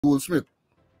Goldsmith.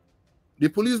 The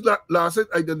police last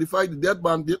identified the dead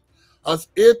bandit as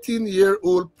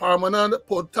 18-year-old permanent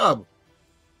Portab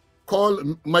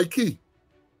called Mikey.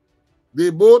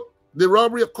 The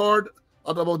robbery occurred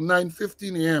at about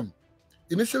 9:15 a.m.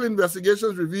 Initial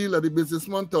investigations revealed that the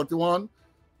businessman, 31,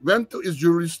 went to his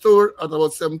jewelry store at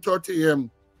about 7:30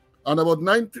 a.m. and about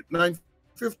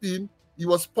 9:15 he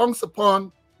was pounced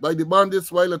upon by the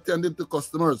bandits while attending to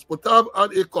customers. Portab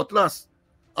had a cutlass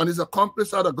and his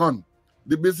accomplice had a gun.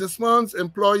 The businessman's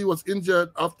employee was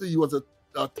injured after he was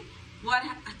attacked. What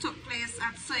took place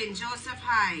at St. Joseph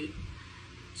High?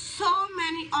 So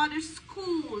many other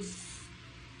schools.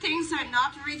 Things are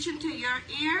not reaching to your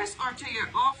ears or to your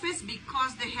office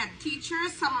because the head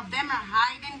teachers, some of them are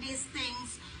hiding these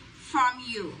things from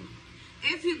you.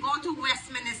 If you go to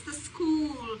Westminster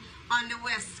School on the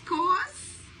West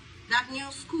Coast, that new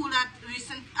school that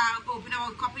opened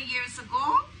about a couple of years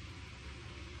ago,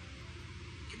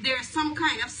 there's some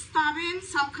kind of stabbing,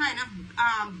 some kind of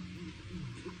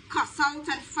cuss out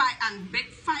and fight and big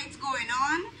fights going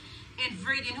on. In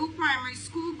Virgin Hook Primary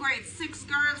School, grade 6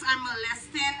 girls are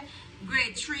molesting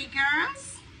grade 3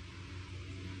 girls.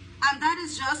 And that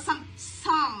is just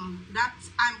some that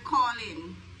I'm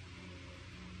calling.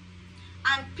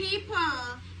 And people,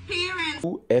 parents...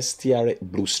 STR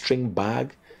blue string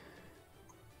bag.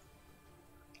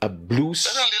 A blue...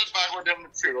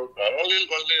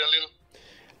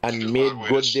 and made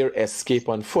good their escape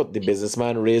on foot. The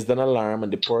businessman raised an alarm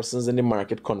and the persons in the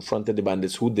market confronted the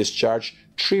bandits, who discharged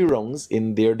 3 rounds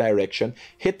in their direction,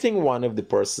 hitting one of the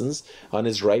persons on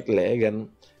his right leg and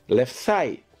left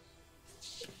thigh.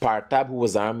 Partab, who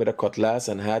was armed with a cutlass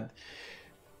and had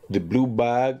the blue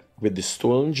bag with the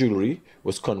stolen jewelry,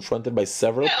 was confronted by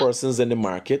several persons in the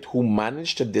market who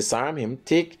managed to disarm him,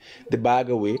 take the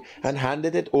bag away and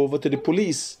handed it over to the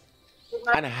police.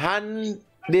 Handed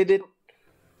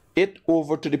it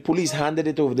over to the police.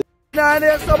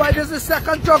 Somebody, this is the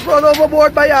second truck run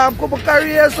overboard by couple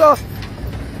carriers, so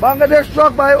Bangladesh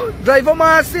truck by driver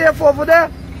man safe over there.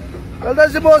 Well,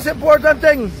 that's the most important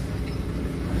thing.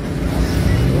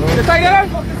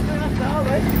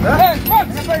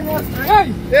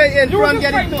 Hey, in front,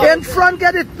 get it. In front,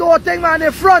 get it. No thing, man.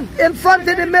 In front, in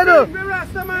the middle.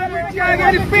 Rasta man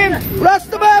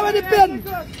with the pin.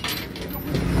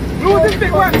 Lose the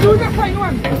big one. Lose the fine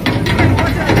one.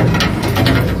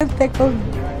 Take a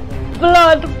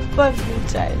blood for the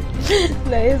child.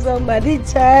 There is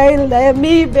somebody's child. There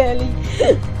me belly.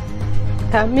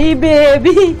 There me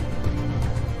baby.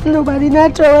 Nobody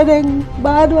not throwing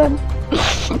bad one.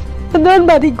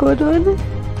 Nobody good one.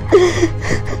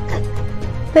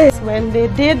 When they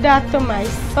did that to my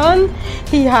son,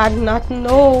 he had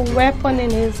no weapon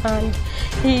in his hand.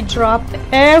 He dropped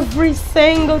every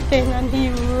single thing and he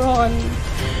run.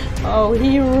 Oh,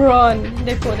 he run.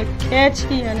 They could have catch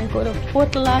him and they could have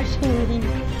put lash in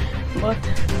him. But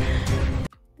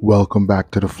welcome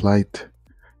back to the flight.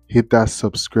 Hit that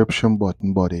subscription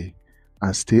button, buddy,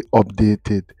 and stay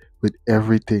updated with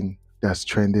everything that's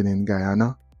trending in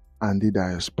Guyana and the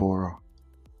diaspora.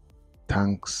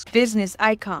 Thanks. Business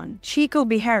icon Chico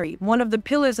Bihari, one of the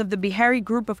pillars of the Bihari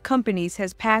group of companies,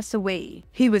 has passed away.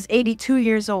 He was 82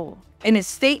 years old. In a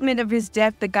statement of his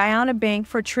death, the Guyana Bank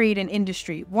for Trade and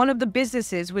Industry, one of the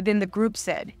businesses within the group,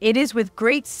 said, "It is with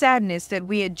great sadness that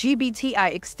we at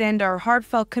GBTI extend our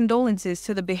heartfelt condolences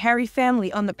to the Bihari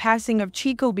family on the passing of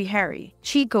Chico Bihari.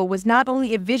 Chico was not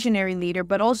only a visionary leader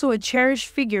but also a cherished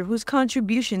figure whose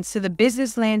contributions to the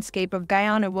business landscape of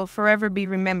Guyana will forever be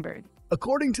remembered."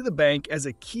 According to the bank, as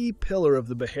a key pillar of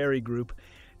the Bihari Group,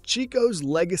 Chico's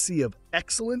legacy of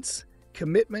excellence,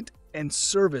 commitment, and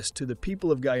service to the people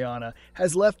of Guyana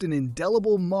has left an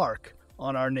indelible mark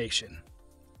on our nation.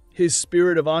 His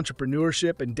spirit of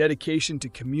entrepreneurship and dedication to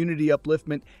community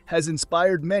upliftment has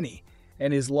inspired many,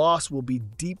 and his loss will be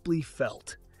deeply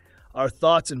felt. Our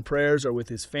thoughts and prayers are with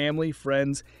his family,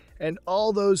 friends, and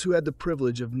all those who had the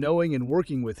privilege of knowing and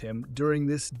working with him during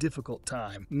this difficult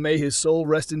time. May his soul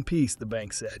rest in peace, the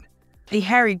bank said. The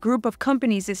Bihari group of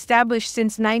companies, established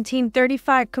since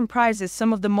 1935, comprises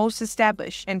some of the most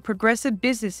established and progressive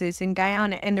businesses in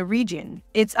Guyana and the region.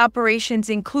 Its operations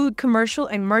include commercial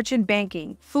and merchant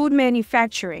banking, food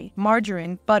manufacturing,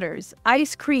 margarine, butters,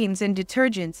 ice creams and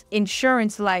detergents,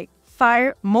 insurance like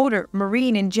fire, motor,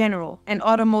 marine in general, and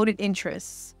automotive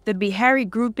interests. The Bihari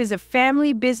Group is a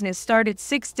family business started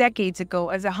 6 decades ago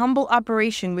as a humble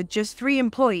operation with just 3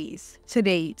 employees.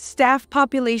 Today, staff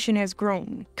population has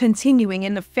grown. Continuing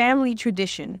in the family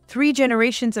tradition, 3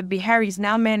 generations of Biharis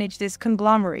now manage this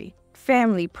conglomerate.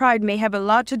 family pride may have a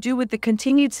lot to do with the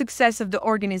continued success of the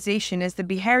organization, as the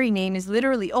Bihari name is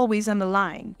literally always on the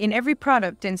line in every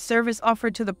product and service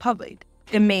offered to the public.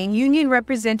 The main union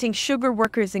representing sugar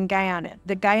workers in Guyana,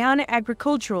 the Guyana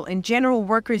Agricultural and General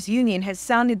Workers Union, has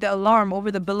sounded the alarm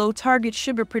over the below-target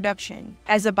sugar production.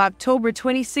 As of October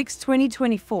 26,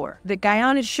 2024, the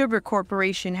Guyana Sugar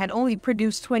Corporation had only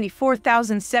produced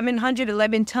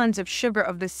 24,711 tons of sugar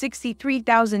of the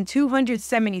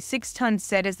 63,276 tons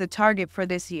set as the target for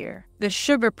this year. The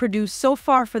sugar produced so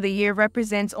far for the year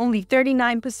represents only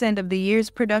 39% of the year's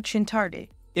production target.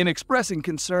 In expressing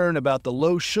concern about the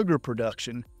low sugar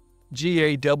production,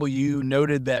 GAW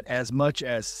noted that as much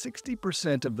as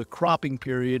 60% of the cropping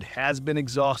period has been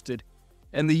exhausted,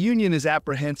 and the union is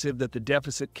apprehensive that the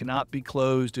deficit cannot be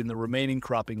closed in the remaining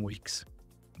cropping weeks.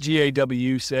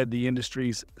 GAW said the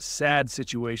industry's sad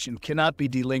situation cannot be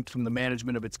delinked from the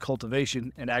management of its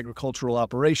cultivation and agricultural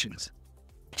operations.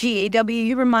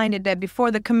 GAW reminded that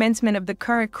before the commencement of the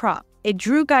current crop, it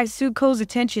drew OCCULT's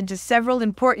attention to several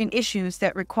important issues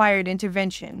that required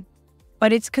intervention.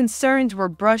 But its concerns were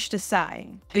brushed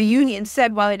aside. The union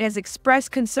said while it has expressed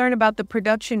concern about the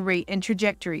production rate and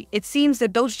trajectory, it seems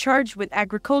that those charged with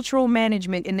agricultural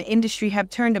management in the industry have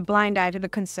turned a blind eye to the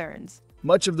concerns.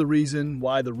 Much of the reason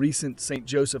why the recent St.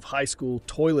 Joseph High School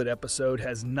toilet episode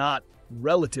has not,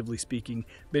 relatively speaking,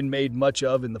 been made much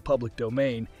of in the public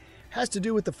domain has to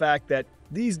do with the fact that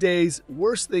these days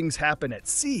worse things happen at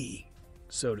sea,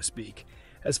 so to speak,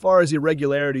 as far as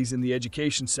irregularities in the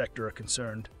education sector are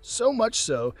concerned, so much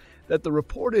so that the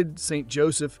reported St.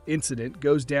 Joseph incident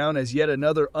goes down as yet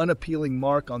another unappealing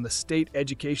mark on the state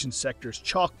education sector's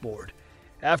chalkboard.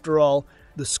 After all,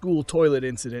 the school toilet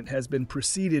incident has been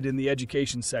preceded in the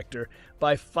education sector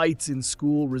by fights in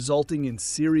school resulting in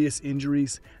serious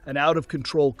injuries, an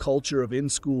out-of-control culture of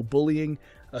in-school bullying,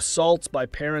 assaults by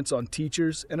parents on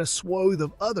teachers, and a swathe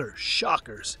of other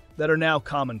shockers that are now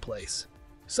commonplace.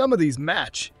 Some of these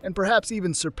match, and perhaps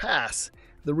even surpass,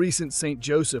 the recent St.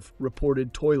 Joseph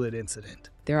reported toilet incident.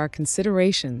 There are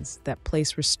considerations that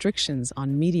place restrictions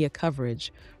on media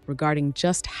coverage regarding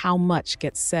just how much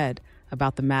gets said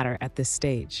about the matter at this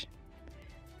stage.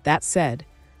 That said,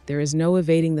 there is no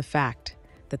evading the fact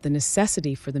that the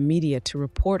necessity for the media to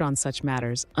report on such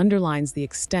matters underlines the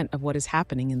extent of what is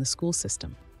happening in the school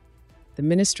system. The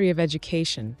Ministry of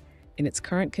Education, in its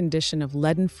current condition of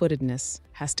leaden-footedness,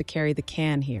 has to carry the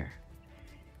can here.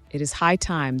 It is high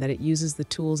time that it uses the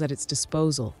tools at its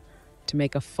disposal to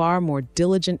make a far more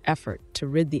diligent effort to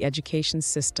rid the education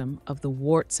system of the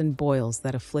warts and boils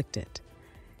that afflict it.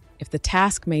 If the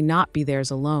task may not be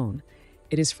theirs alone,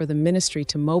 it is for the ministry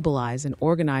to mobilize and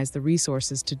organize the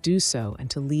resources to do so and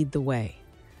to lead the way.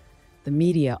 The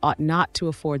media ought not to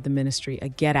afford the ministry a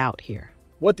get out here.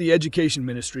 What the education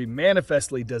ministry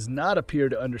manifestly does not appear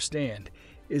to understand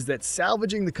is that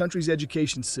salvaging the country's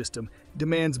education system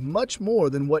demands much more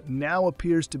than what now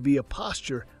appears to be a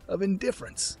posture of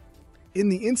indifference. In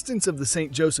the instance of the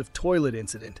St. Joseph toilet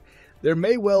incident, there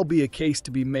may well be a case to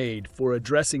be made for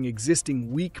addressing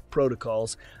existing weak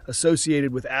protocols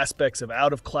associated with aspects of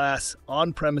out-of-class,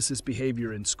 on-premises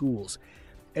behavior in schools.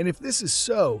 And if this is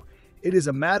so, it is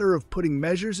a matter of putting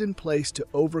measures in place to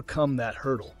overcome that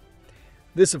hurdle.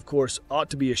 This, of course,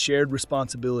 ought to be a shared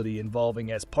responsibility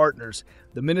involving as partners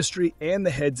the ministry and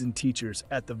the heads and teachers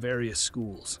at the various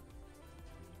schools.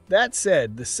 That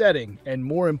said, the setting, and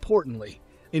more importantly,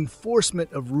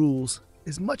 enforcement of rules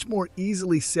is much more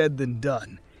easily said than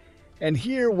done. And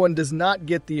here one does not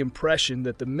get the impression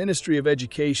that the Ministry of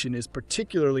Education is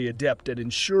particularly adept at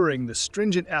ensuring the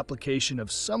stringent application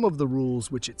of some of the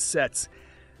rules which it sets,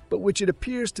 but which it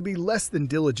appears to be less than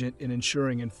diligent in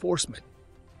ensuring enforcement.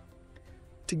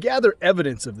 To gather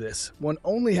evidence of this, one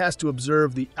only has to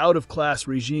observe the out-of-class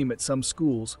regime at some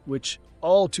schools, which,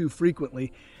 all too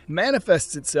frequently,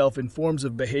 manifests itself in forms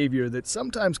of behavior that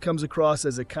sometimes comes across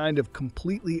as a kind of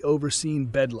completely overseen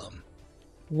bedlam.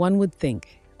 One would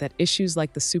think that issues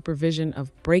like the supervision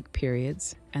of break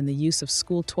periods and the use of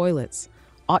school toilets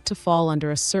ought to fall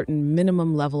under a certain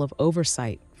minimum level of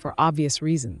oversight for obvious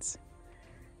reasons.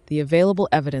 The available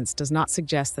evidence does not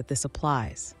suggest that this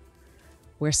applies.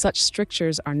 Where such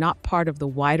strictures are not part of the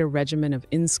wider regimen of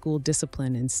in-school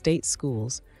discipline in state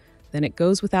schools, then it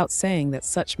goes without saying that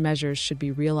such measures should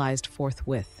be realized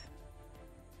forthwith.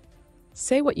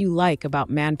 Say what you like about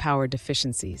manpower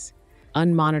deficiencies,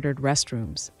 unmonitored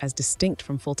restrooms, as distinct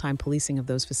from full-time policing of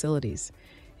those facilities,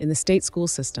 in the state school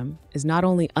system is not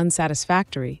only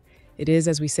unsatisfactory, it is,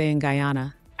 as we say in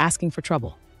Guyana, asking for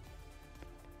trouble.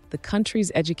 The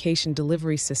country's education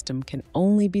delivery system can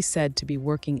only be said to be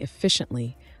working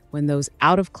efficiently when those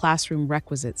out-of-classroom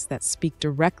requisites that speak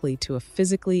directly to a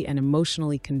physically and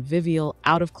emotionally convivial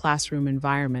out-of-classroom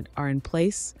environment are in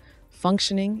place,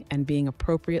 functioning, and being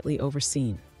appropriately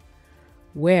overseen.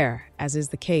 Where, as is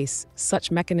the case,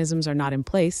 such mechanisms are not in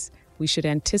place, we should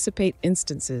anticipate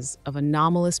instances of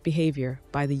anomalous behavior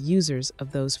by the users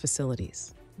of those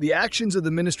facilities. The actions of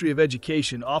the Ministry of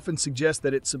Education often suggest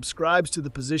that it subscribes to the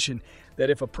position that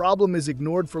if a problem is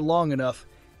ignored for long enough,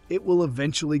 it will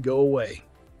eventually go away.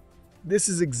 This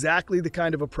is exactly the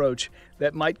kind of approach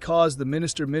that might cause the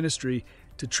ministry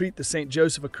to treat the St.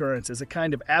 Joseph occurrence as a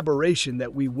kind of aberration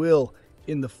that we will,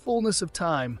 in the fullness of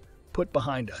time, put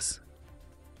behind us.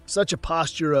 Such a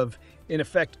posture of, in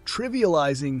effect,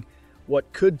 trivializing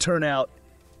what could turn out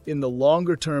in the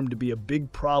longer term to be a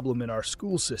big problem in our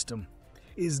school system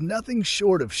is nothing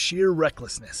short of sheer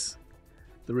recklessness.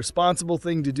 The responsible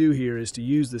thing to do here is to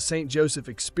use the St. Joseph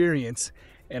experience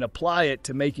and apply it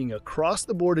to making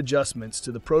across-the-board adjustments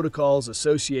to the protocols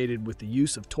associated with the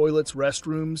use of toilets,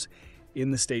 restrooms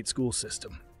in the state school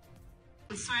system.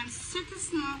 Concerned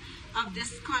citizen of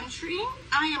this country,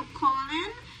 I am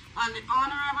calling on the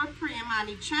Honorable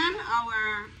Priyamani Chan,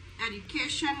 our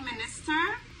Education Minister,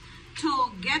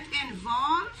 to get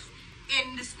involved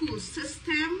in the school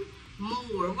system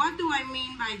more. What do I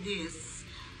mean by this?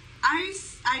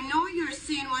 I know you're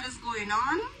seeing what is going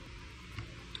on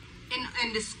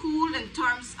in the school in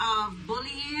terms of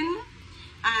bullying,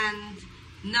 and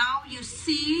now you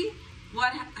see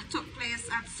what took place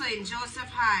at St. Joseph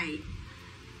High.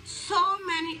 So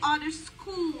many other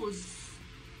schools,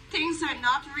 things are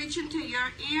not reaching to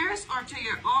your ears or to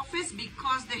your office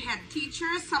because the head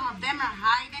teachers, some of them are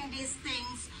hiding these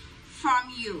things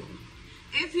from you.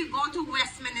 If you go to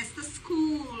Westminster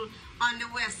School on the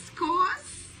West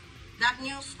Coast, that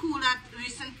new school that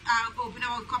opened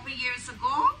about a couple years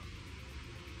ago,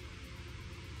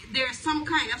 there's some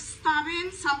kind of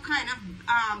stabbing, some kind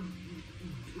of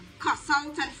cuss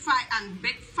out and fight and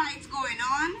big fights going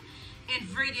on. In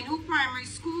Virgin Hook Primary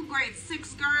School, grade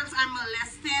 6 girls are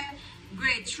molesting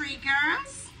grade 3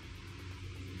 girls.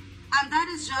 And that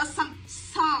is just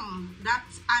some that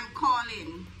I'm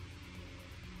calling.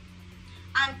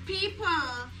 And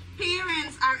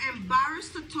parents are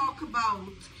embarrassed to talk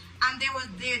about. And there was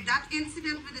that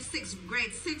incident with the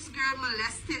grade 6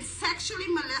 girl sexually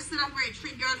molested a grade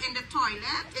 3 girl in the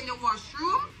toilet, in the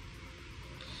washroom.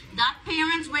 That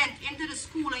parents went into the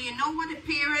school, and you know what the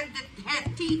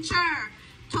head teacher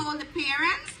told the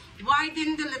parents? Why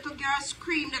didn't the little girl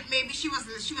scream that maybe she was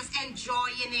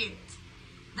enjoying it,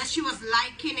 that she was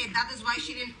liking it? That is why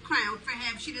she didn't cry out for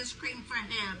help. She didn't scream for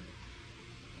help.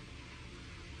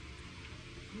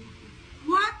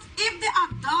 What if the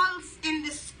adults in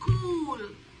the school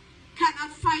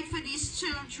cannot fight for these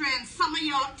children? Some of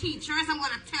y'all teachers, I'm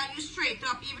going to tell you straight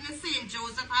up, even in St.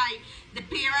 Joseph High, the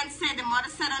parents said, the mother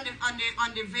said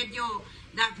on the video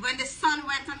that when the son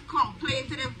went and complained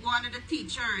to one of the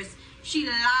teachers, she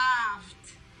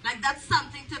laughed. Like that's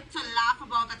something to laugh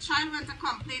about. A child went to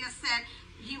complain and said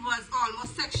he was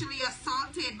almost sexually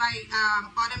assaulted by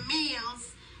other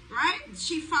males, right?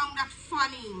 She found that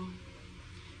funny.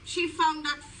 She found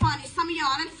that funny. Some of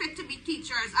y'all aren't fit to be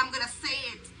teachers. I'm going to say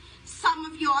it. Some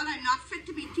of y'all are not fit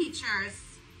to be teachers.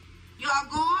 Y'all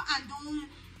go and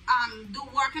do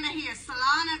work in a hair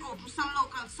salon and open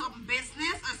some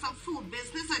business or some food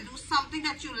business or do something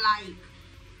that you like.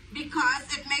 Because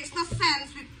it makes no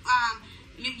sense.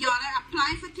 Y'all are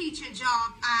applying for teaching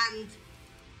job and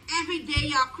every day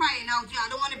y'all crying out, y'all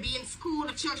don't want to be in school.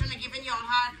 The children are giving y'all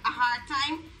a hard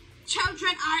time.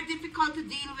 Children are difficult to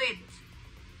deal with.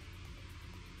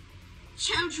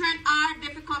 Children are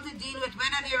difficult to deal with,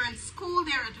 whether they're in school,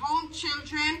 they're at home.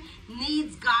 Children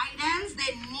need guidance.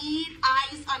 They need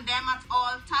eyes on them at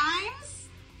all times.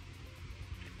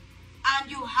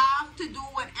 And you have to do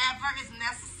whatever is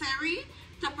necessary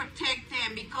to protect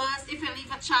them. Because if you leave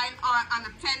a child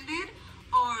unattended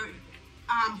or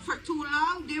for too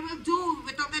long, they will do,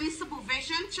 without any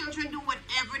supervision, children do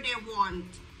whatever they want.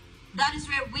 That is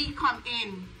where we come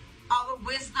in. Our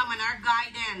wisdom and our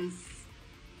guidance.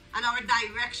 And our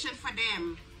direction for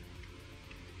them.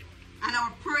 And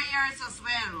our prayers as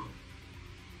well.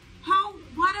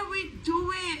 What are we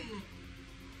doing?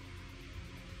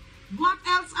 What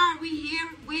else are we here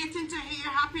waiting to hear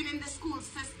happen in the school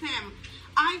system?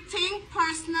 I think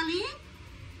personally,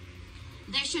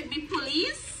 there should be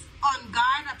police on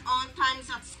guard at all times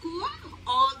at school,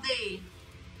 all day.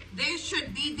 They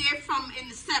should be there from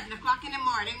 7 o'clock in the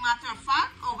morning, matter of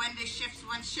fact, or when shift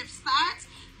starts.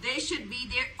 They should be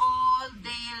there all day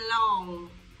long.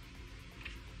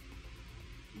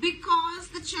 Because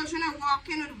the children are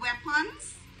walking with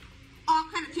weapons, all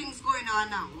kind of things going on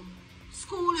now?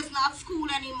 School is not school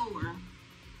anymore.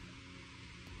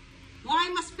 Why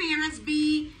must parents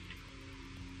be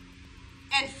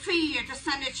in fear to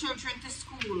send their children to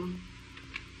school?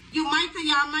 You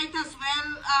might as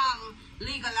well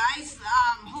legalize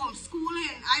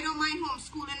homeschooling. I don't mind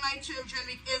homeschooling my children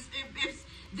because if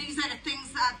these are the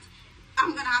things that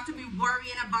I'm gonna have to be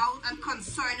worrying about and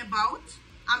concerned about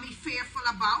and be fearful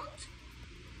about.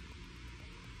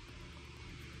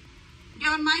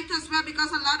 You might as well,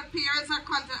 because a lot of parents are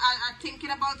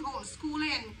thinking about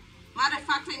homeschooling. Matter of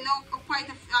fact, I know quite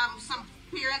some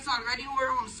parents already who are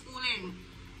homeschooling.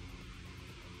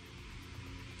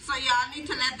 So y'all need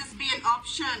to let this be an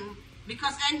option,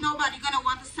 because ain't nobody gonna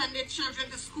want to send their children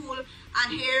to school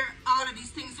and hear all of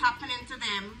these things happening to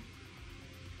them.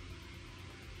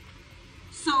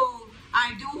 So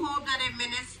I do hope that a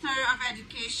Minister of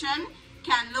Education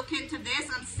can look into this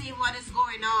and see what is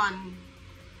going on.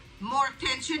 More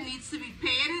attention needs to be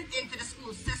paid into the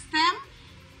school system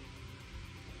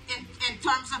in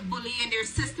terms of bullying. There's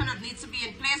system that needs to be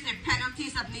in place, there are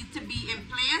penalties that need to be in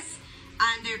place,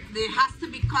 and there has to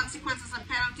be consequences and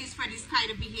penalties for this kind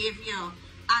of behavior.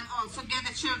 And also get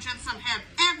the children some help.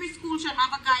 Every school should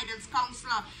have a guidance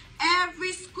counselor.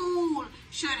 Every school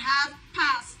should have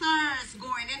pastors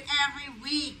going in every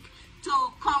week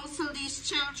to counsel these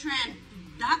children.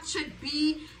 That should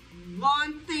be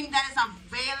one thing that is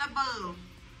available.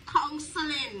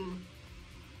 Counseling.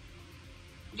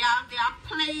 Yeah, they are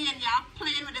playing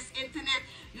with this internet.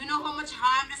 You know how much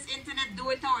harm this internet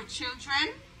doing to our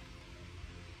children?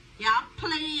 Yeah,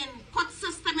 playing. Put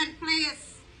system in place.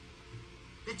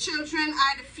 The children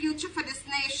are the future for this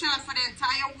nation, for the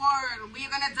entire world. We're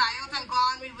going to die out and go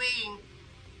on we way.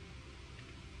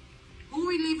 Who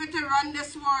we leave it to run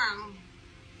this world?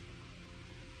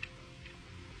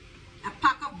 A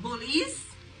pack of bullies?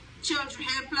 Children,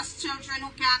 helpless children who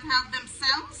can't help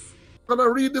themselves? I'm going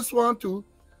to read this one too.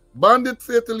 Bandit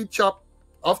fatally chopped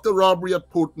after robbery at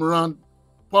Port Moran.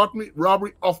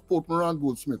 Robbery of Port Moran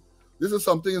Goldsmith. This is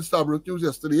something in Starbuck News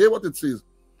yesterday. Hear what it says.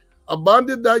 A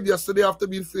bandit died yesterday after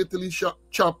being fatally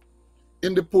chopped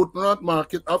in the Port Moran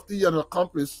market after he and an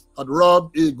accomplice had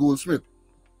robbed a goldsmith.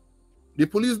 The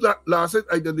police last night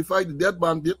identified the dead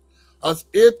bandit as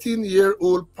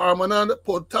 18-year-old Parmanand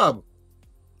Portab,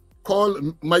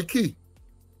 called Mikey.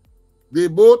 The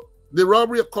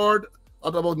robbery occurred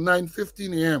at about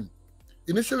 9:15 a.m.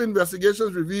 Initial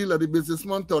investigations revealed that the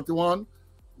businessman, 31,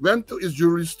 went to his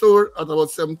jewelry store at about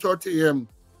 7:30 a.m.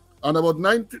 and about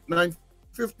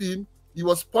 9:15, he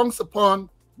was pounced upon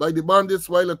by the bandits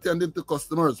while attending to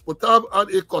customers. Portab had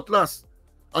a cutlass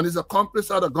and his accomplice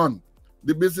had a gun.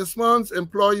 The businessman's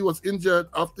employee was injured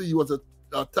after he was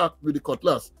attacked with the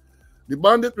cutlass. The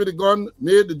bandit with the gun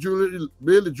made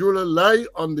the jeweler lie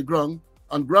on the ground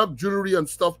and grabbed jewelry and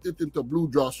stuffed it into a blue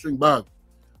drawstring bag.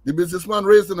 The businessman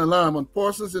raised an alarm and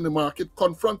persons in the market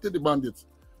confronted the bandits.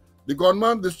 The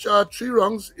gunman discharged 3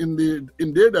 rounds in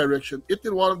their direction,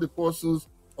 hitting one of the persons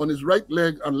on his right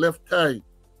leg and left thigh.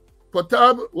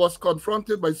 Portab was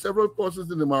confronted by several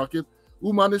persons in the market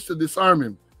who managed to disarm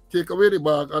him, take away the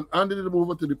bag, and handed it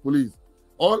over to the police.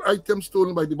 All items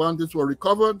stolen by the bandits were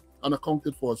recovered and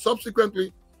accounted for.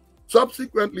 Subsequently,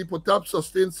 Portab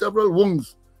sustained several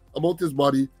wounds about his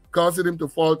body, causing him to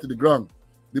fall to the ground.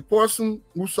 The person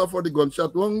who suffered the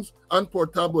gunshot wounds and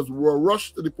Portab were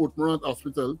rushed to the Port Moran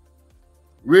hospital,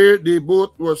 where they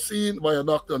both were seen by a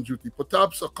doctor on duty.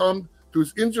 Portab succumbed to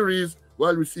his injuries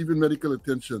while receiving medical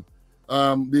attention.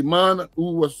 The man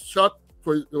who was shot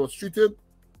was treated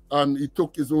and he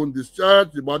took his own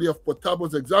discharge. The body of Portab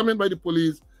was examined by the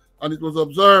police and it was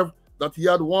observed that he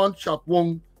had 1 sharp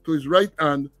wound to his right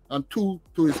hand and 2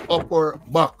 to his upper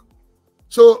back.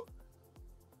 So,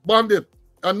 bandit,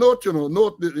 and note, the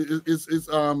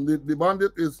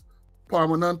bandit is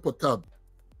Parmanand Portab.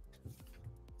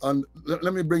 And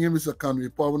let me bring in Mr. Conway,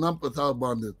 Parmanand Portab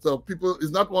bandit. So people, it's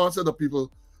not one set of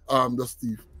people, the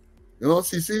thief. You know,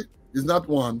 CC is not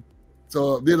one.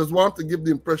 So they just want to give the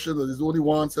impression that there's only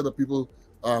one set of people,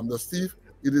 the thief.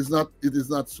 It is not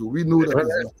so. We know that it's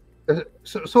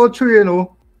not. So true, you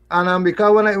know. And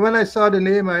because when I saw the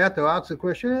name, I had to ask the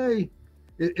question, hey,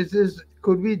 is this,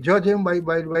 could we judge him by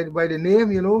the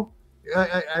name, you know?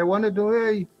 I wanted to know,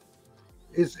 hey,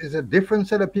 is a different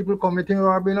set of people committing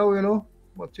robbery now, you know?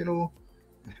 But you know,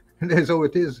 that's how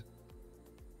it is.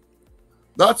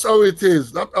 That's how it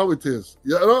is. That's how it is.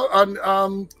 You know,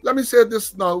 and let me say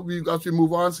this now, as we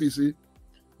move on, CC.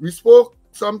 We spoke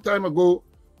some time ago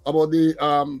about the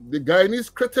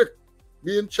Guyanese critic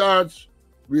being charged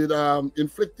with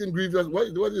inflicting grievous.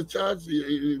 What was he charged?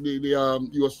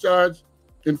 He was charged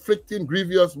inflicting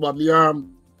grievous bodily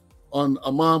harm on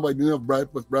a man by the name of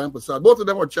Brian Prasad. Both of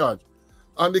them were charged.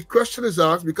 And the question is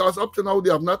asked, because up to now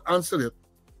they have not answered it,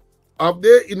 have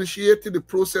they initiated the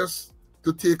process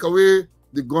to take away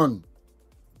the gun,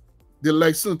 the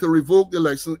license, to revoke the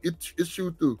license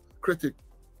issued to Critic?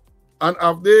 And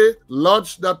have they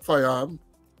lodged that firearm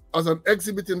as an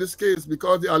exhibit in this case?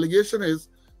 Because the allegation is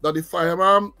that the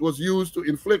firearm was used to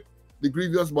inflict the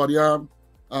grievous body harm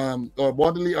or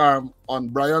bodily harm on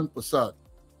Brian Prasad.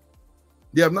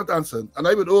 They have not answered. And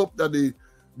I would hope that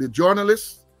the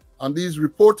journalists and these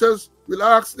reporters will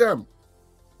ask them,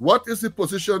 what is the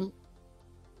position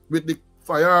with the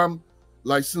firearm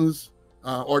license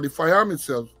or the firearm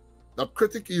itself that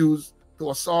Critic used to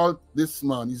assault this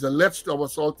man? He's alleged to have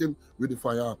assaulted him with the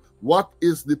firearm. What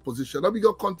is the position? Now we're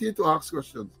going to continue to ask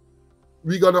questions.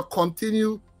 We're going to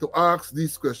continue to ask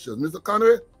these questions. Mr.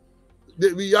 Conway,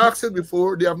 we asked it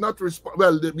before. They have not responded.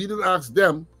 Well, we didn't ask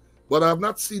them, but I have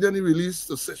not seen any release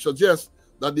to suggest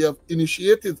that they have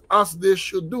initiated, as they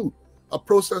should do, a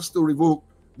process to revoke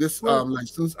this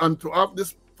license and to have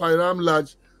this firearm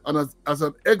lodged and as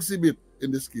an exhibit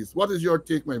in this case. What is your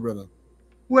take, my brother?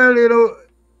 Well,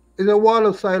 it's a wall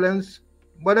of silence.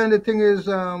 But then the thing is,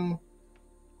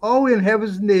 how in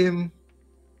heaven's name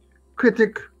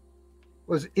Critic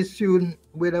was issued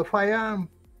with a firearm?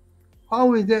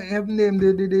 How is that heaven's name?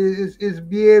 His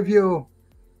behavior,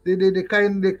 the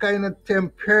kind of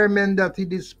temperament that he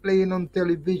displaying on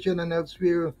television and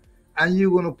elsewhere, and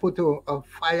you're gonna put a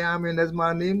firearm in his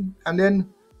man's name, and then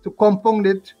to compound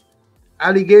it,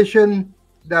 allegation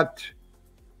that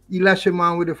he lashed a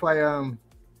man with a firearm.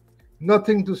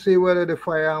 Nothing to say whether the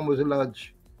firearm was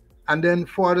lodged. And then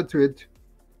further to it,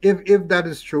 if that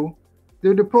is true,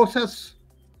 the process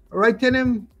writing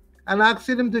him and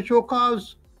asking him to show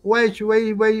cause why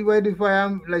the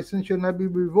firearm license should not be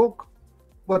revoked.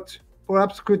 But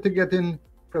perhaps Critic getting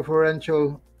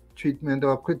preferential treatment,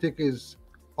 or Critic is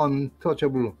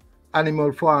untouchable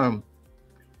animal farm.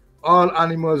 All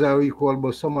animals are equal,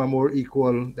 but some are more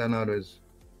equal than others.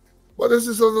 But this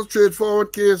is also a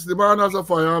straightforward case. The man has a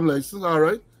firearm license, all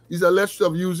right. He's alleged to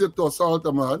have used it to assault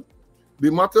a man.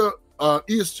 The matter,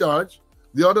 he is charged.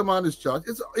 The other man is charged.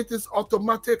 It is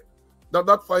automatic that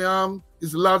that firearm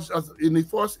is lodged as, in the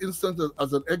first instance,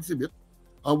 as an exhibit.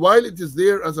 And while it is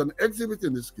there as an exhibit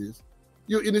in this case,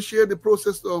 you initiate the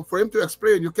process for him to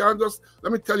explain. You can't just,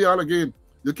 let me tell you all again,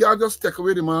 you can't just take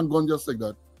away the man gun just like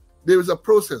that. There is a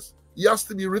process. He has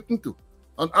to be written to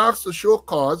and asked to show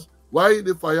cause why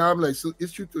the firearm license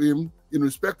issued to him in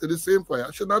respect to the same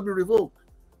firearm should not be revoked.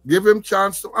 Give him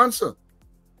chance to answer.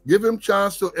 Give him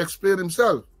chance to explain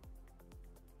himself.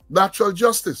 Natural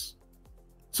justice.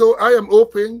 So I am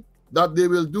hoping that they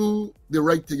will do the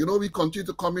right thing. You know, we continue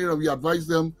to come here and we advise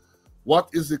them what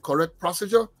is the correct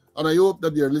procedure, and I hope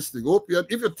that they are listening.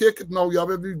 If you take it now, you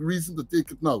have every reason to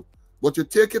take it now. But you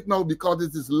take it now because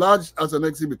it is lodged as an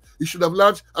exhibit. It should have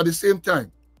lodged at the same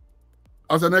time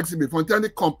as an exhibit. When the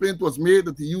complaint was made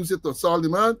that he used it to assault the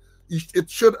man, it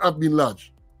should have been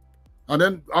lodged. And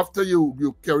then after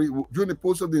you carry, during the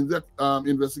course of the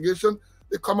investigation,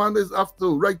 the commanders have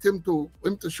to write him to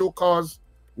show cause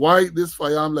why this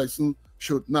firearm license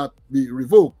should not be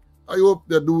revoked. I hope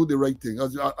they do the right thing.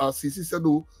 As CC said,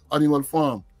 do animal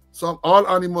farm. So all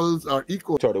animals are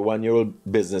equal. 31-year-old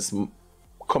business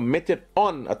committed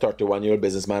on a 31-year-old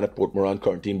businessman at Port Moran,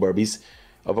 Quarantine Barbies,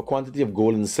 of a quantity of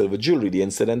gold and silver jewelry. The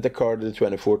incident occurred the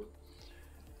 10 to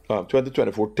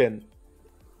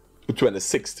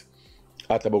 26th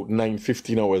at about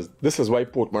 9:15 hours. This is why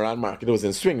Port Moran Market was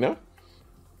in swing now.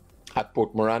 At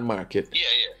Port Moran Market. Yeah.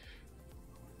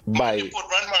 Port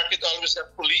Moran Market always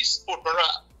have police. Port Moran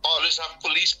always have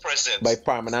police presence. By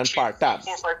permanent partab.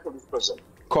 4 or 5 police present.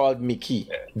 Called Mickey,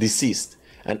 deceased,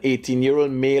 an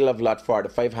 18-year-old male of Lot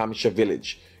 45, Hampshire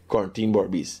Village, Quarantine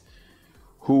Barbies,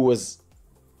 who was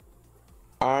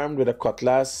armed with a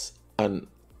cutlass, and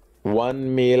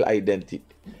one male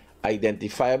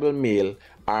identifiable male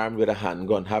armed with a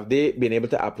handgun. Have they been able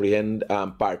to apprehend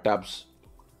Partab's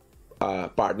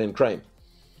partner in crime?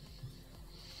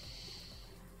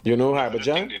 You know,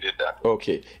 Harbajan?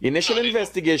 Okay. Initial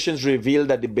investigations revealed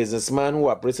that the businessman who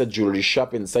operates a jewelry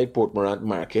shop inside Port Moran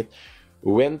Market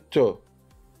went to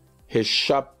his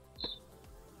shop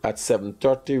at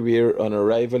 7:30, where on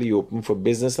arrival he opened for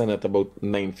business, and at about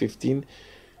 9:15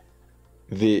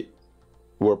 they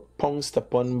were pounced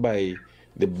upon by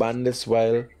the bandits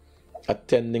while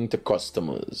attending to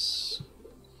customers.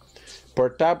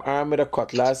 Partab, armed with a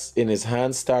cutlass in his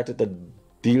hand, started to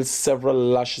deal several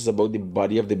lashes about the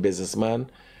body of the businessman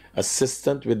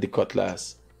assistant with the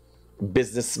cutlass.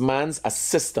 businessman's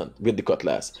assistant with the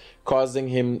cutlass, causing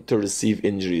him to receive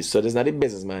injuries. So there's not a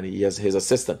businessman, he has his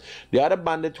assistant. The other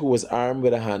bandit, who was armed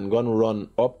with a handgun, ran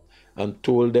up and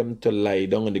told them to lie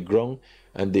down on the ground,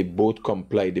 and they both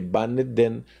complied. The bandit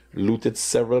then looted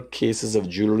several cases of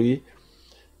jewelry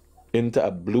into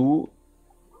a blue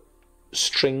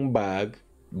string bag,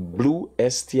 blue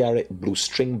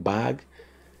string bag,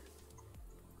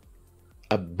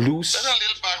 a blue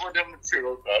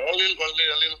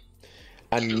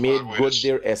and made good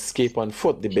their escape on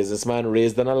foot. The businessman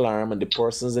raised an alarm, and the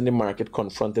persons in the market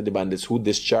confronted the bandits, who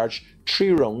discharged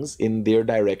 3 rounds in their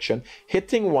direction,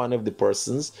 hitting one of the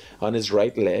persons on his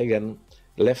right leg and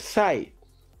left thigh.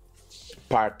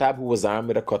 Partab, who was armed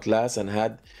with a cutlass and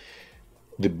had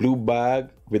the blue bag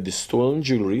with the stolen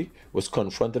jewelry, was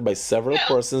confronted by several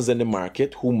persons in the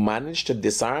market, who managed to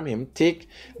disarm him, take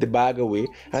the bag away,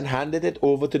 and handed it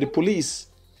over to the police.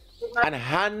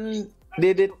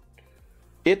 Handed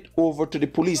it over to the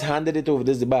police. This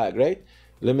is the bag, right?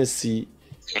 Let me see.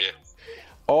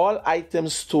 All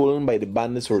items stolen by the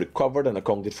bandits were recovered and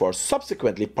accounted for.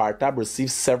 Subsequently, Partab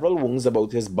received several wounds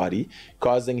about his body,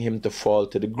 causing him to fall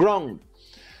to the ground.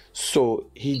 So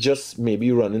he just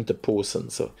maybe run into poison.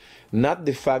 So not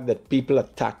the fact that people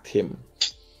attacked him,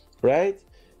 right?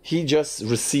 He just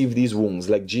received these wounds,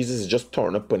 like Jesus is just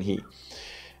torn up when he.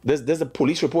 There's a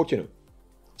police report, you know.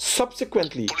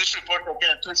 Subsequently, police report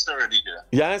again, twist already here.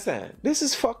 You understand? This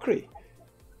is fuckery.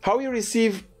 How he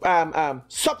received,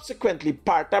 subsequently,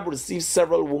 Partab received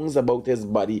several wounds about his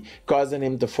body, causing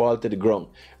him to fall to the ground.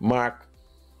 Mark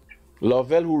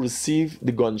Lovell, who received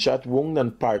the gunshot wound,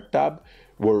 and Partab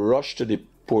were rushed to the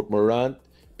Port Morant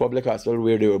Public Hospital,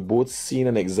 where they were both seen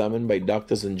and examined by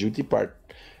doctors on duty.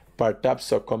 Partab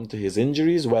succumbed to his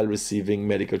injuries while receiving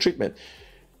medical treatment.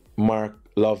 Mark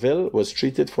Lovell was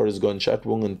treated for his gunshot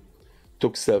wound and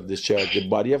took self-discharge. The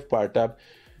body of Partab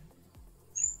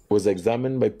was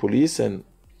examined by police, and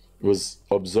was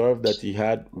observed that he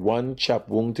had 1 chop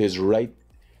wound to his right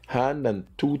hand and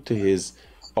 2 to his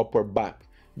upper back.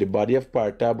 The body of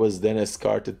Partab was then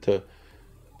escorted to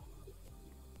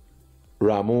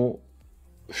Rameau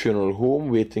Funeral Home,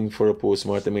 waiting for a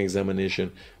post-mortem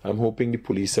examination. I'm hoping the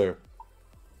police are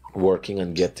working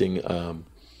on getting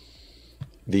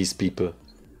these people.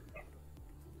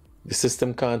 The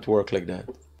system can't work like that.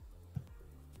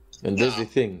 And this is the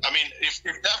thing. I mean, if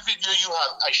that video you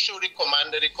have, I show the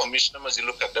commander, the commissioner, as you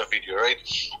look at that video, right?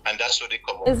 And that's what they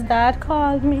come up. His dad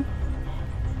called me,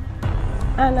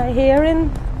 and I hear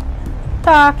him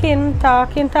talking.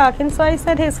 So I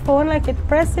said his phone like it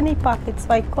pressed in his pocket, so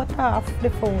I cut off the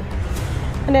phone.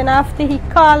 And then after he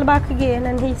called back again,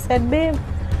 and he said, babe.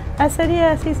 I said,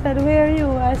 yes. He said, where are you?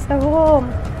 I said,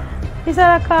 home. He said,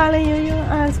 I'm calling you, you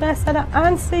answer. I said, I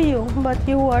answer you, but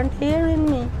you weren't hearing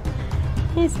me.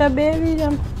 He said, baby,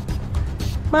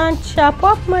 man, chop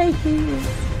up my keys.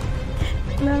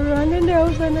 And I run in the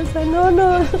house, and I said,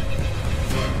 no.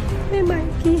 Give me my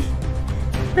key.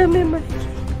 Give me my key.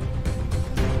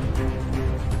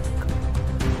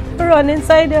 Run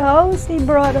inside the house. He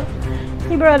brother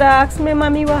asked me,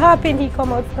 mommy, what happened? He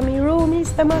come out from his room. He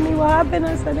said, mommy, what happened?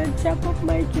 I said, I chop up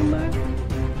my key, man.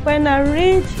 When I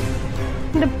reached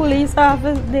the police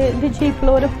office, the jeep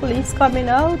load of police coming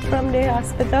out from the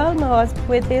hospital, my husband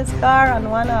with his car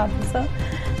and 1 officer.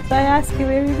 So I asked him,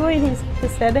 where are you going? He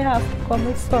said, they have to come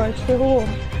and search the home.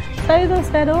 So I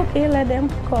just said, okay, let them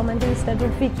come. And he said, well,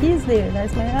 Vicky's there.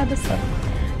 That's my other son.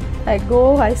 I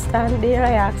go, I stand there,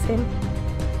 I ask him.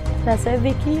 I said,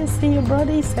 Vicky, you see your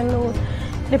brother? He said, no.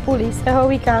 The police said, oh,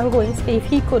 we can't go and see if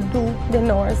he could do the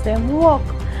nurse them walk.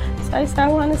 So I said, I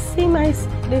want to see my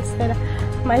son. They said,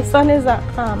 my son is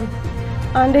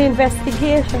under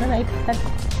investigation, and I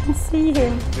couldn't see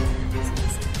him. So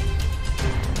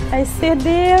I sit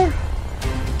there.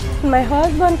 My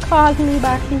husband called me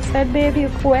back. He said, baby,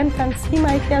 you went and see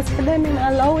my key. I said, them in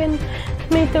allowing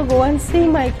me to go and see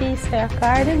my key. He said,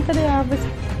 according to the office,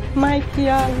 my key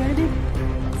already.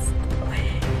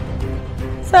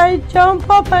 So I jumped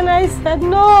up and I said,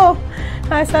 no.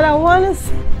 I said, I want to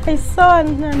see my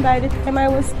son. And by the time I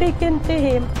was speaking to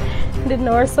him, the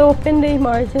nurse opened the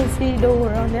emergency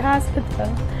door on the hospital,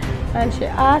 and she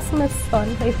asked my son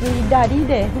if he daddy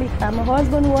there, because my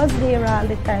husband was there all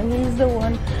the time. He's the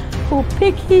one who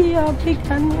picked him up, he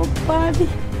can move body.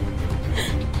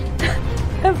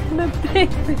 Left the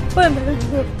baby when I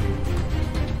go.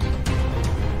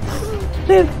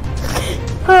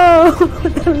 Oh,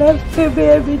 left the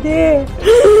baby there.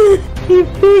 He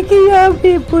picked him up,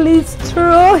 the police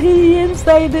throw him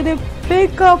inside the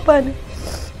pickup, and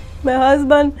my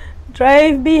husband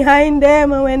drive behind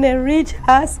them, and when they reach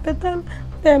hospital,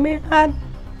 they had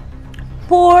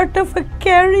transport for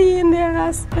carry in the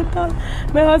hospital.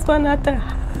 My husband at the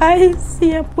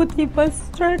IC and put him on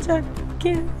stretcher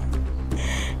carry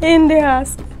in the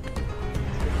hospital.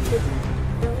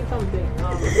 Tell me something.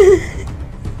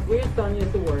 Where your son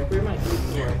used to work? Where Mikey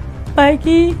used to work?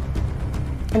 Mikey,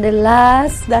 the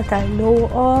last that I know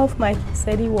of, Mikey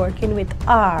said he working with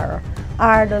R.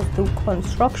 R does do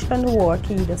construction work.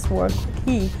 He does work with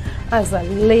he as a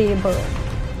laborer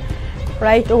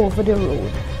right over the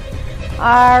road.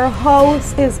 Our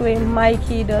house is where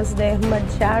Mikey does the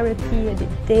majority of the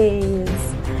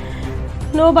days.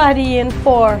 Nobody in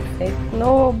perfect.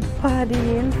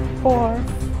 Nobody in perfect.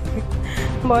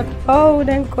 But how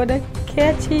then could have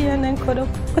catch you and then could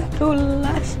have put to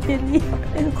lash in you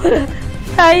and could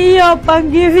have tie you up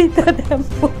and give it to them.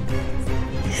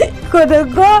 Could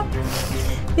have go.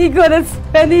 He could have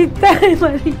spent his time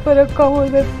and he could have come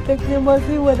with a take them and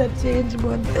see what a change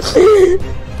but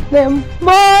them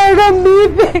more than me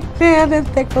back there and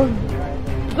take a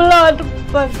blood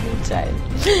fucking child.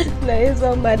 There is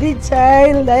somebody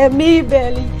child, there me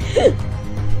belly.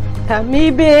 There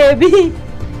me baby.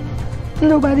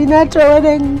 Nobody not throw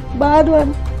them bad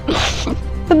one.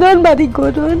 Nobody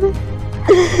good one.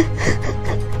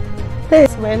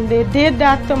 When they did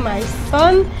that to my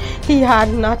son, he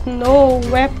had not no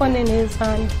weapon in his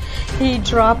hand. He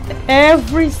dropped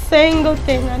every single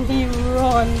thing and he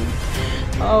run.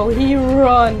 Oh, he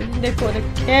run. They could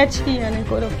have catch him and they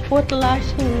could have put lash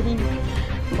in him.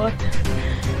 But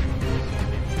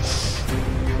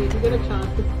did you get a chance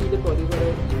to see the body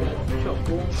where he got chop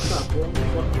wound, stab wound?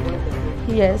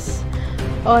 What yes,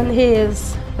 on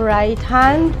his right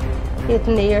hand, it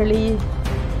nearly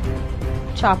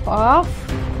chopped off.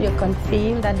 You can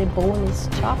feel that the bone is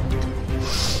chopped.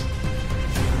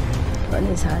 On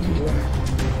his hand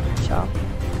here, chopped.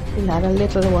 He had a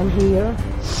little one here.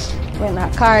 When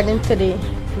according to the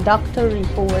doctor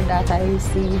report that I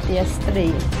received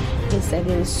yesterday, he said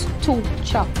there's 2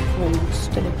 chop wounds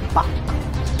to the back,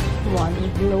 one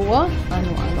lower and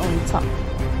one on top.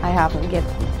 I haven't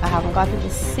gotten to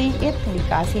see it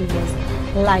because he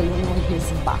was lying on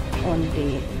his back on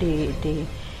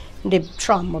the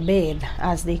trauma bed,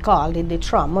 as they called it, the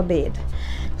trauma bed.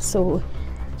 So,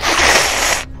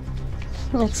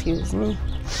 excuse me.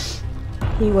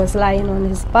 He was lying on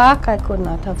his back. I could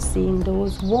not have seen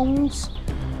those wounds.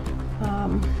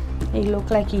 He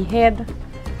looked like he had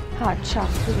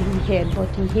chopped in his head, but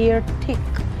he hair thick.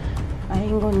 I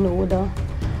ain't gonna know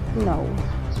no.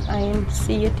 I didn't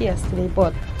see it yesterday,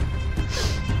 but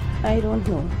I don't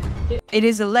know. It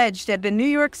is alleged that the New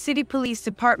York City Police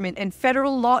Department and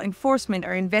federal law enforcement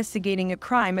are investigating a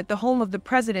crime at the home of the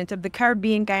president of the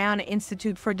Caribbean Guyana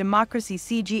Institute for Democracy,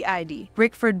 CGID,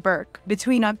 Rickford Burke,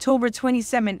 between October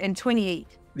 27 and 28.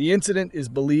 The incident is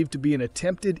believed to be an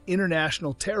attempted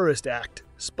international terrorist act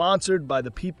sponsored by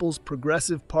the People's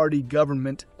Progressive Party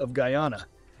government of Guyana.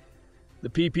 The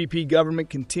PPP government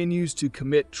continues to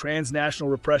commit transnational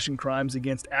repression crimes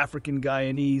against African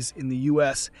Guyanese in the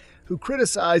U.S. who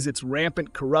criticize its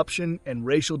rampant corruption and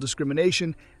racial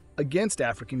discrimination against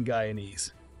African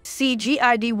Guyanese.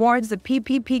 CGID warns the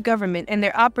PPP government and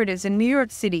their operatives in New York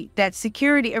City that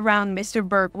security around Mr.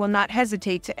 Burke will not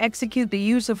hesitate to execute the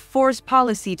use of force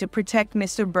policy to protect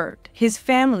Mr. Burke, his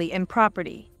family, and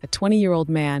property. A 20-year-old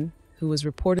man who was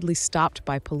reportedly stopped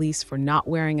by police for not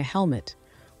wearing a helmet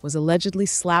was allegedly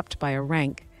slapped by a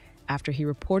rank after he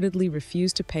reportedly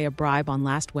refused to pay a bribe on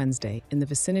last Wednesday in the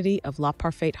vicinity of La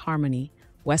Parfaite Harmony,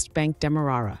 West Bank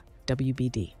Demerara,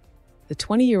 WBD. The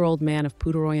 20-year-old man of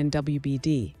Puturoyan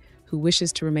WBD, who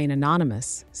wishes to remain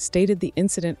anonymous, stated the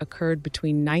incident occurred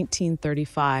between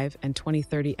 1935 and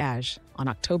 2030 AJ on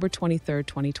October 23,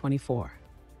 2024.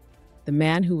 The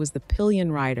man, who was the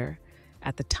pillion rider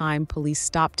at the time police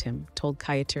stopped him, told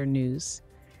Kaitir News,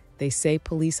 "They say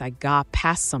police I got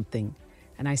past something,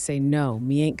 and I say no,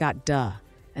 me ain't got duh.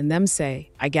 And them say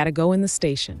I gotta go in the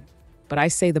station, but I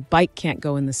say the bike can't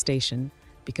go in the station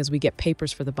because we get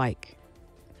papers for the bike."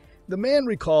 The man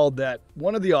recalled that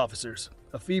one of the officers,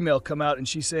 a female, come out and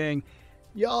she's saying,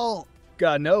 "Y'all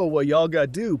gotta know what y'all gotta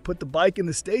do, put the bike in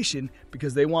the station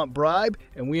because they want bribe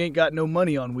and we ain't got no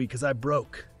money on we because I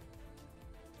broke."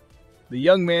 The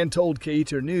young man told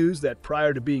Kaitir News that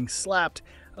prior to being slapped,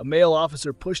 a male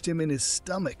officer pushed him in his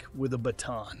stomach with a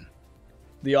baton.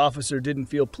 The officer didn't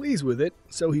feel pleased with it,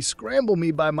 so he scrambled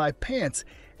me by my pants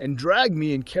and dragged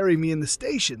me and carried me in the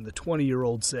station, the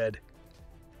 20-year-old said.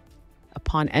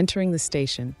 Upon entering the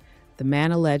station, the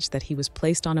man alleged that he was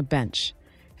placed on a bench,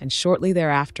 and shortly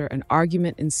thereafter an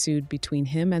argument ensued between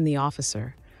him and the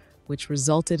officer, which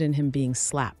resulted in him being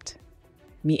slapped.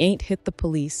 "Me ain't hit the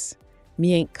police.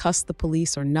 Me ain't cussed the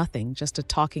police or nothing, just a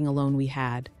talking alone we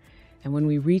had. And when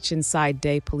we reach inside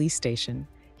Day police station,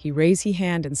 he raise he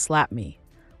hand and slap me.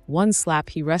 One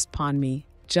slap he rest pon me,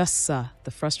 just the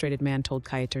frustrated man told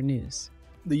Kayiter News.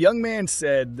 The young man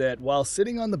said that while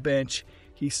sitting on the bench,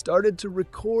 he started to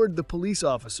record the police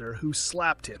officer who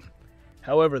slapped him.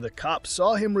 However, the cop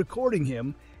saw him recording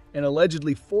him and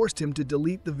allegedly forced him to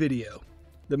delete the video.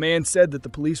 The man said that the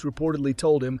police reportedly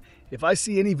told him, "If I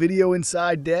see any video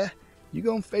inside there, you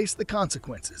gon' face the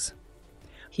consequences."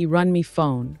 He run me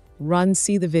phone, run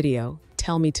see the video,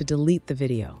 tell me to delete the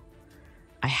video.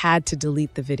 I had to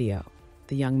delete the video,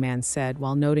 the young man said,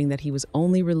 while noting that he was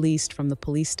only released from the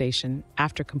police station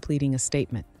after completing a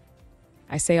statement.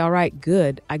 I say, all right,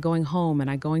 good, I going home and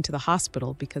I going to the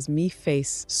hospital because me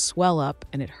face swell up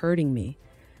and it hurting me.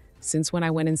 Since when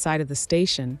I went inside of the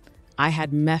station, I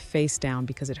had meth face down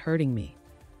because it hurting me.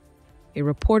 A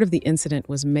report of the incident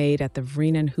was made at the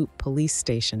Vreenenhoop police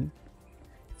station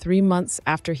 3 months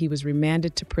after he was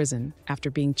remanded to prison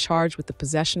after being charged with the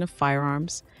possession of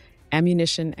firearms,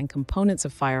 ammunition, and components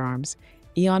of firearms.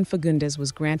 Eon Fagundes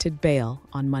was granted bail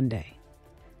on Monday.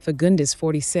 Fagundes,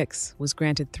 46, was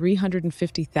granted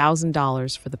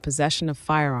 $350,000 for the possession of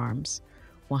firearms,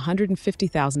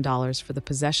 $150,000 for the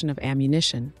possession of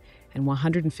ammunition, and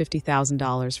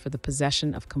 $150,000 for the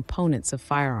possession of components of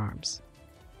firearms.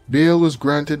 Bail was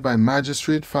granted by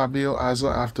Magistrate Fabio Azzo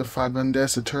after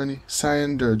Fagundes' attorney,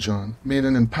 Cyan Durjon, made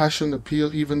an impassioned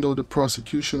appeal even though the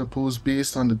prosecution opposed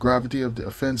based on the gravity of the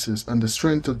offenses and the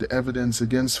strength of the evidence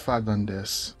against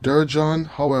Fagundes. Durjon,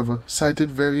 however,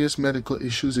 cited various medical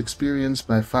issues experienced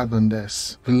by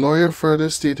Fagundes. The lawyer further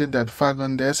stated that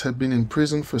Fagundes had been in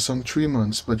prison for some 3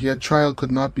 months, but yet trial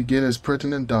could not begin as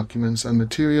pertinent documents and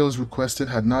materials requested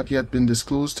had not yet been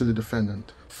disclosed to the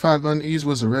defendant. Fagundes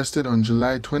was arrested on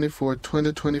July 24,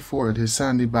 2024 at his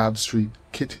Sandy Bab Street,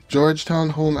 Kit, Georgetown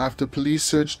home after police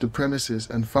searched the premises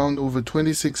and found over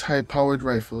 26 high-powered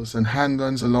rifles and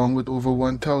handguns along with over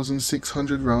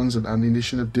 1,600 rounds of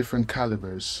ammunition of different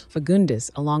calibers. Fagundes,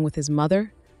 along with his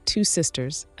mother, 2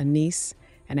 sisters, a niece,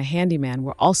 and a handyman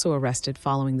were also arrested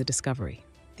following the discovery.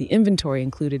 The inventory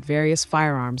included various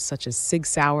firearms such as Sig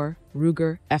Sauer,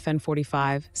 Ruger,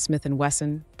 FN-45, Smith &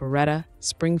 Wesson, Beretta,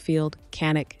 Springfield,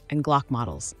 Canik, and Glock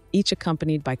models, each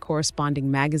accompanied by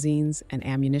corresponding magazines and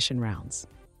ammunition rounds.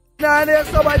 This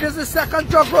is the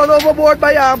second truck run overboard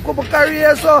by Couple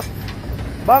carriers, so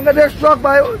Bangladesh truck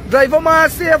by driver man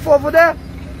safe over there.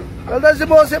 Well, that's the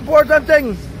most important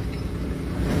thing.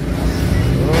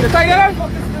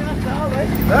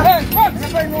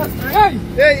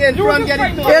 Hey, in front get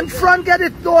it. In front get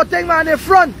it. No thing, man. In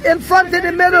front in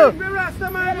the middle. Rasta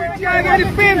man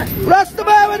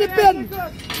with the pin.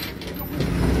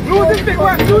 Lose this big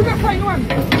one. Lose the fine one.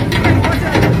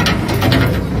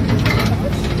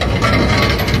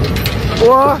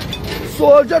 Oh,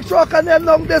 soldier truck and then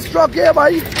long this truck here,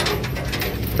 boy.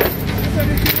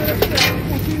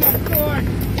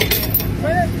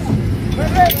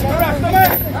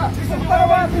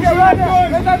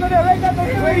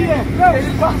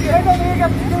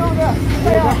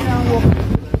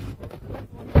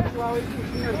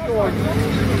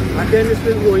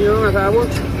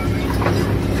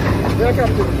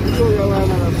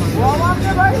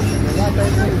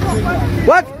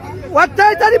 What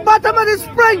tight at the bottom of the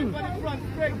spring?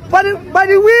 By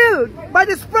the wheel, by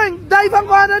the spring, dive and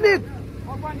go underneath.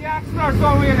 Up on the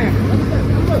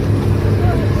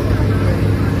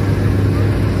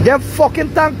them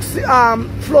fucking tanks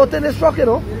float in this truck, you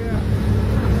know?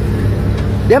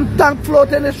 Them tank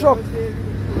float in this truck.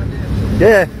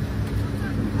 Yeah.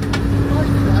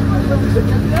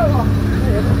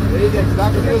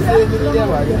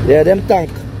 Yeah, them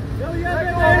tank.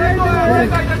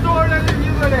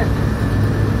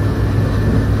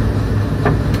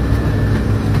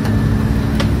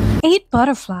 8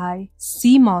 Butterfly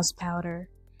Sea Moss Powder.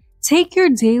 Take your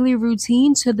daily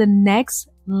routine to the next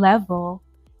level.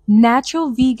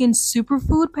 Natural vegan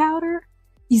superfood powder,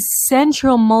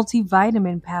 essential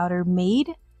multivitamin powder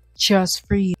made just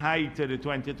for you. High to the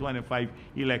 2025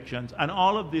 elections, and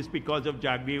all of this because of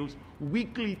Jagdeo's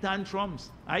weekly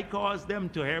tantrums. I caused them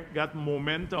to have got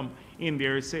momentum in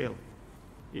their sale.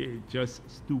 It's just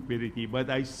stupidity, but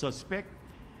I suspect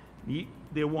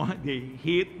they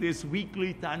hate this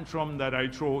weekly tantrum that I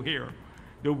throw here.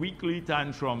 The weekly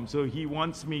tantrum. So he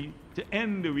wants me to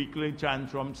end the weekly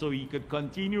tantrum so he could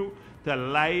continue to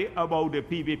lie about the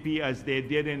PVP as they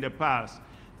did in the past.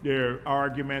 Their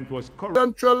argument was correct.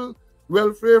 Central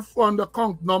Welfare Fund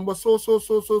account number so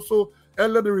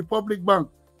Elder the Republic Bank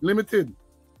Limited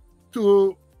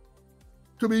to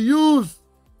be used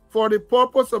for the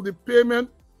purpose of the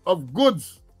payment of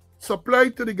goods,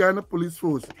 supplied to the Guyana Police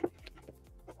Force,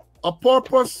 a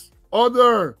purpose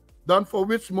other than for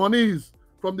which monies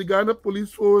from the Guyana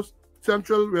Police Force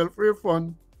Central Welfare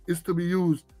Fund is to be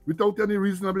used without any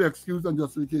reasonable excuse and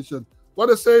justification.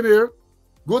 What I say there,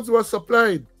 goods were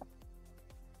supplied.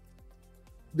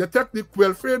 They take the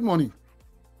welfare money,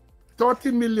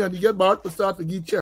 30 million, you get back to start to give check.